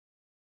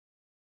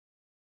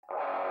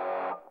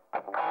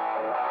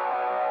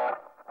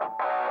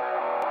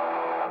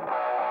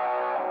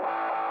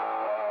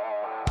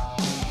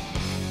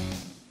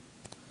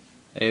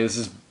Hey, this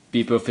is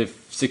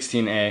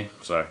dboys16A.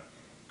 Sorry,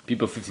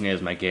 dboys16A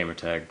is my gamer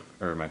tag,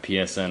 or my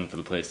PSN for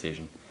the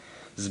PlayStation.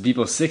 This is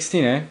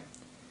dboys16A,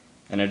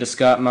 and I just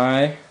got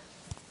my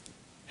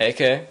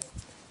AK,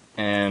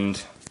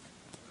 and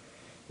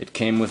it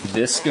came with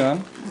this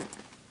gun,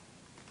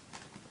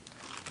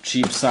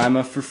 cheap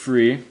CYMA for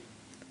free,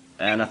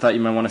 and I thought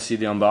you might want to see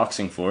the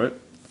unboxing for it.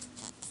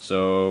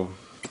 So,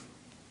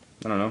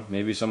 I don't know,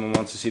 maybe someone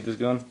wants to see this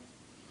gun?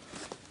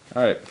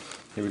 Alright,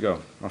 here we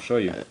go. I'll show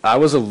you. I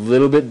was a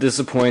little bit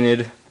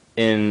disappointed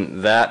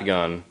in that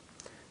gun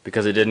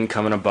because it didn't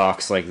come in a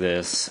box like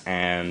this,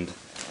 and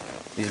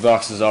these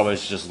boxes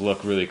always just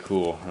look really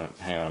cool.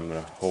 Hang on, I'm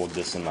going to hold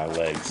this in my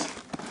legs.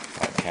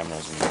 My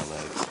camera's in my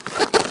legs.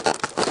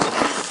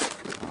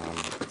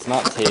 It's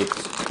not taped.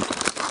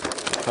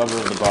 The cover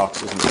of the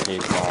box isn't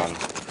taped on.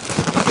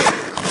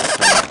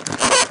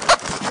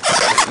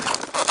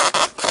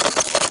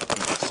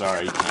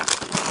 Sorry, you can't see.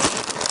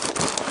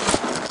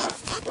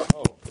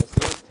 Oh, yes,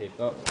 it is taped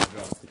up. I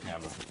dropped the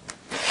camera.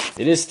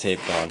 It is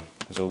taped on.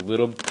 There's a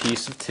little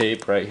piece of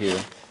tape right here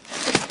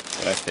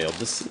that I failed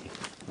to see.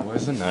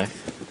 Where's the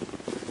knife?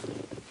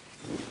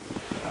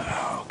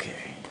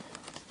 Okay.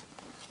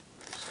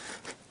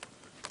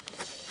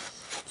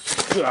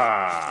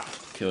 Ah,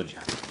 killed you.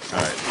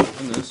 Alright,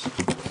 open this.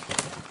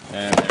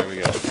 And there we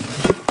go.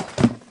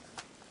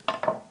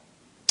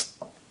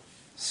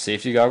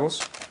 Safety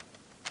goggles.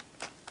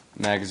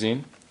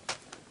 Magazine,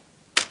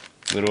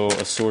 little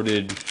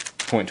assorted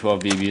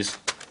 .12 BBs,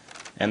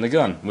 and the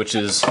gun, which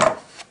is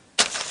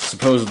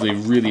supposedly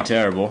really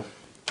terrible.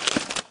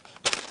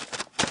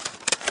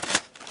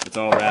 It's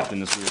all wrapped in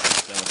this weird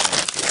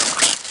cellophane.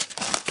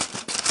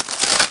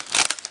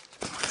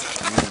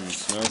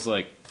 Smells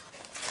like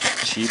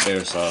cheap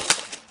airsoft.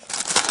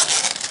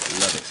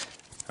 Love it.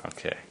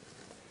 Okay,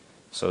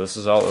 so this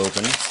is all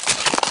open.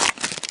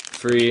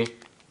 Free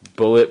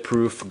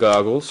bulletproof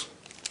goggles.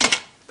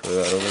 Put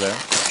that over there.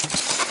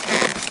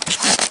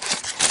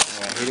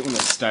 Oh, I hate it when the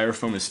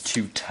styrofoam is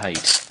too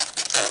tight.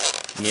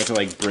 And you have to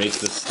like break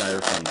the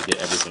styrofoam to get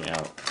everything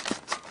out.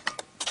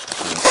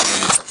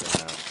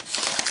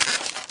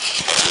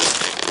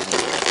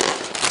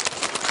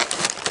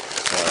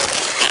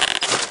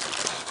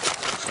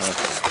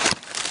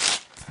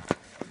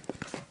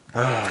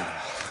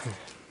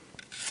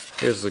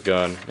 Here's the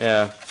gun.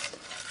 Yeah,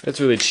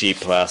 it's really cheap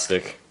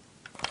plastic.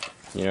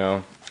 You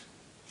know,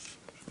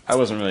 I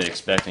wasn't really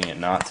expecting it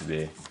not to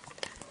be.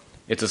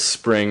 It's a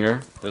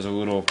Springer. There's a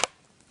little...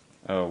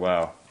 Oh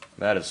wow,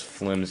 that is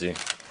flimsy.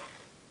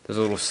 There's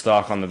a little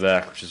stock on the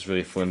back, which is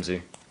really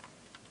flimsy.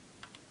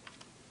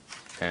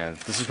 And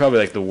this is probably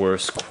like the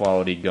worst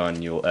quality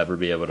gun you'll ever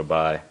be able to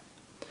buy.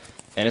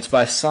 And it's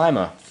by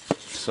CYMA,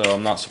 so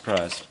I'm not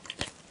surprised.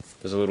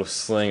 There's a little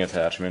sling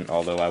attachment,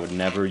 although I would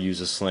never use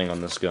a sling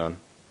on this gun.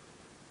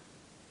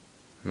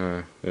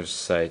 There's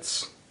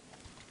sights.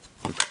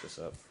 Let me put this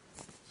up.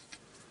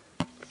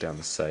 Put down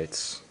the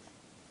sights.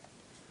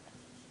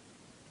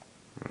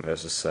 And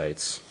there's the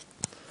sights.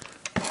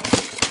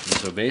 And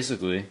so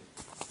basically,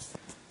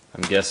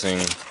 I'm guessing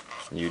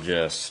you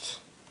just...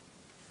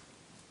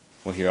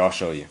 Well, here, I'll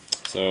show you.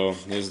 So,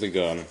 here's the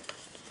gun.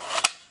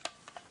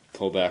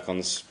 Pull back on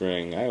the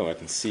spring. Oh, I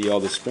can see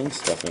all the spring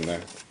stuff in there.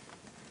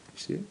 You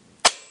see it?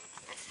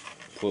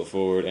 Pull it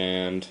forward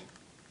and...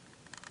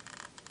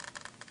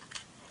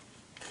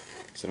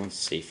 Is it on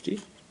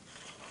safety?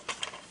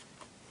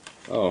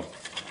 Oh.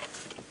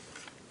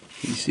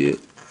 You see it?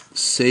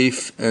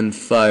 Safe and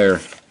fire.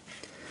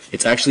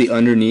 It's actually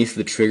underneath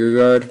the trigger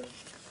guard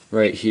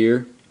right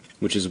here,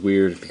 which is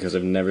weird because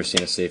I've never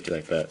seen a safety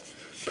like that.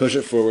 Push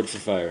it forward for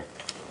fire.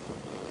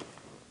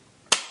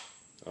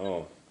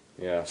 Oh,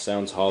 yeah,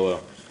 sounds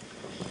hollow.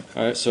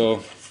 Alright,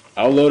 so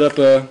I'll load up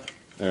a...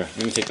 let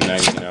me take the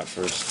magazine out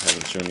first. I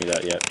haven't shown you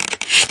that yet.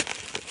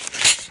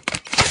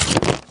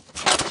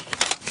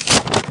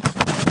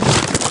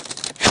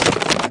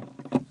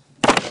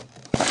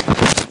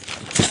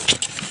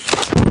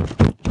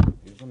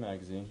 Here's the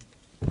magazine.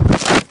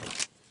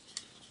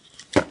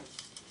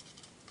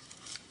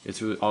 It's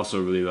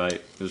also really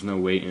light. There's no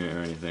weight in it or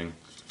anything.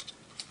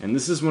 And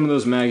this is one of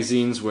those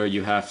magazines where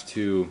you have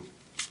to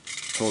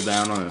pull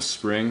down on a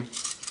spring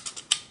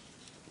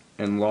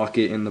and lock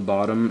it in the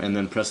bottom and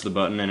then press the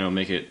button and it'll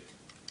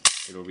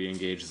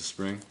re-engage the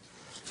spring.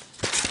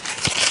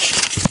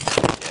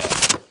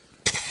 Yeah.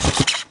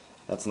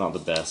 That's not the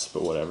best,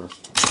 but whatever.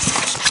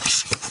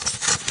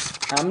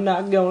 I'm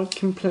not gonna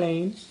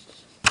complain.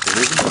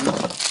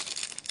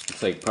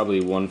 It's like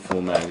probably one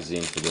full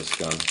magazine for this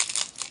gun.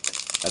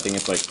 I think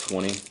it's like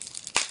 20,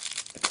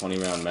 a 20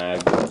 round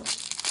mag. One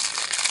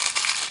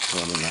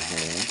in my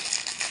hand.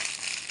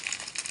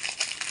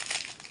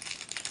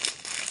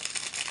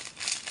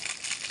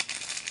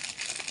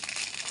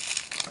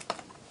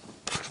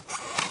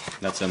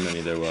 That's how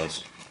many there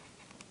was.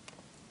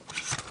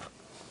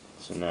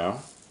 So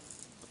now,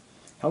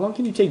 how long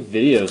can you take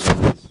videos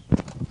on these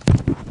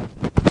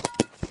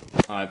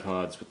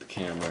iPods with the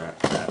camera?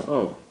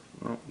 Oh,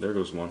 there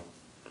goes one.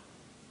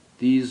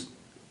 These.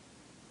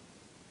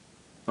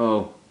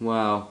 Oh,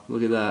 wow,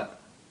 look at that.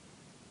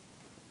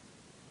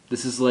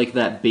 This is like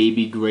that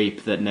baby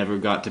grape that never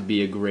got to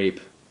be a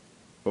grape.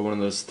 Or one of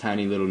those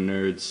tiny little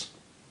nerds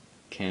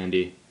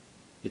candy.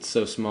 It's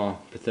so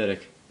small.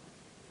 Pathetic.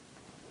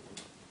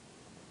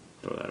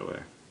 Throw that away.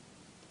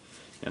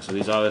 Yeah, so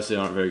these obviously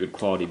aren't very good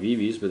quality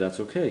BBs, but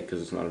that's okay,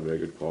 because it's not a very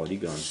good quality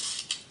gun.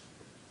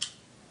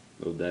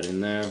 Load that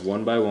in there,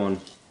 one by one.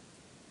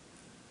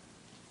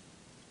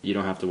 You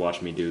don't have to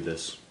watch me do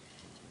this.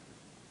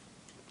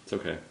 It's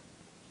okay.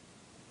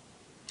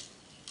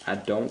 I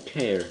don't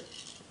care.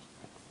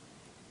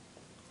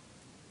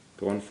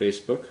 Go on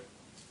Facebook.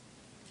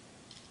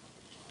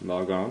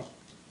 Log on.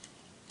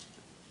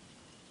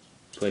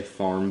 Play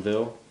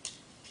Farmville.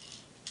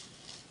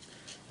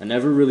 I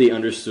never really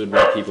understood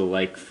why people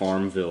like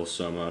Farmville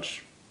so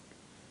much.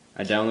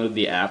 I downloaded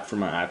the app for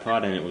my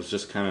iPod and it was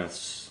just kind of...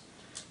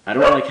 I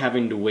don't like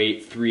having to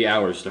wait 3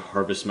 hours to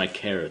harvest my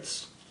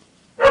carrots.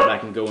 But I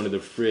can go into the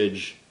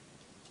fridge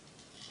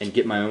and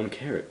get my own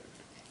carrot.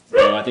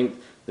 So I think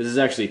this is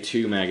actually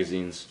 2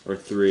 magazines, or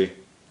 3.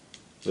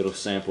 Little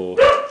sample.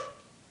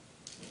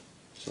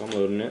 So I'm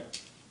loading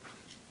it.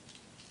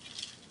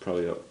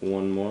 Probably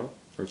 1 more,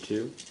 or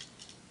 2.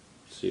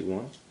 See,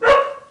 1.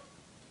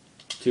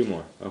 2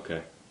 more,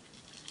 okay.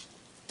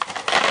 Put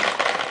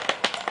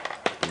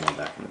them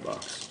back in the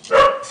box.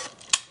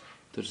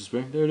 Touch the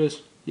spring, there it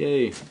is.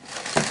 Yay.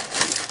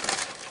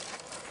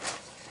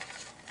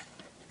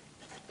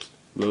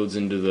 Loads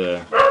into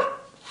the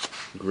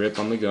grip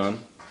on the gun.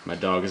 My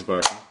dog is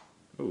barking.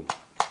 Ooh.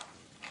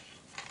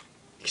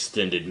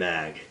 Extended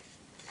mag.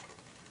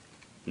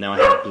 Now I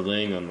have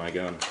bling on my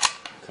gun.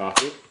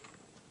 Cock it.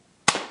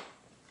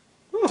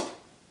 Oh.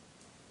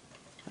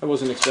 I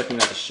wasn't expecting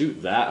that to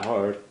shoot that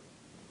hard.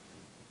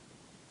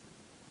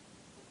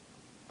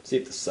 See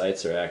if the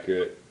sights are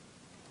accurate.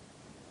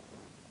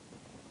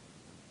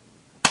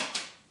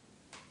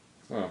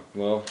 Oh,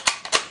 well,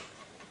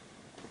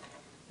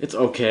 it's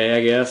okay,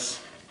 I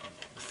guess.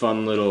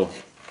 Fun little,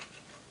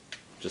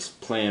 just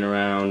playing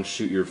around,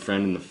 shoot your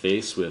friend in the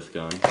face with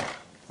gun,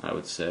 I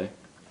would say.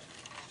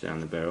 Down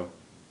the barrel.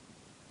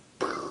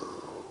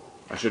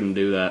 I shouldn't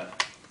do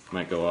that.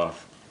 Might go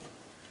off.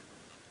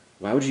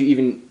 Why would you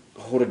even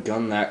hold a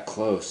gun that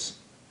close?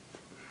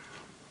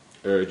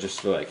 Or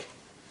just for like...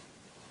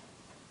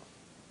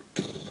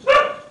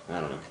 I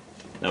don't know.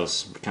 That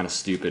was kind of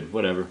stupid.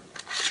 Whatever.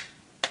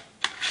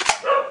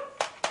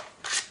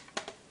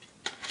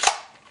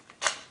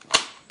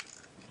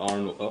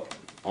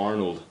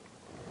 Arnold.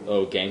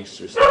 Oh,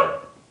 gangster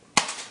style.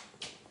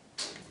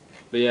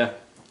 But yeah.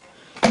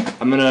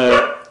 I'm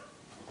gonna...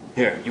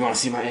 Here, you wanna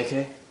see my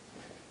AK?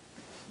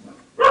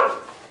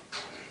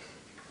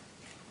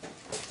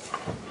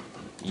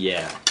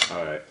 Yeah,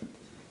 alright.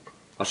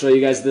 I'll show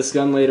you guys this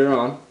gun later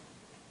on.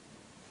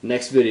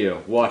 Next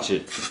video, watch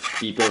it.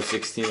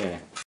 dboys16A.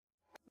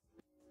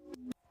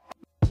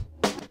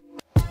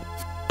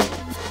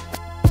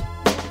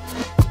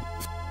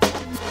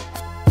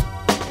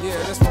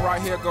 Yeah, this one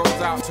right here goes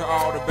out to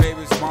all the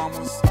babies,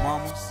 mamas.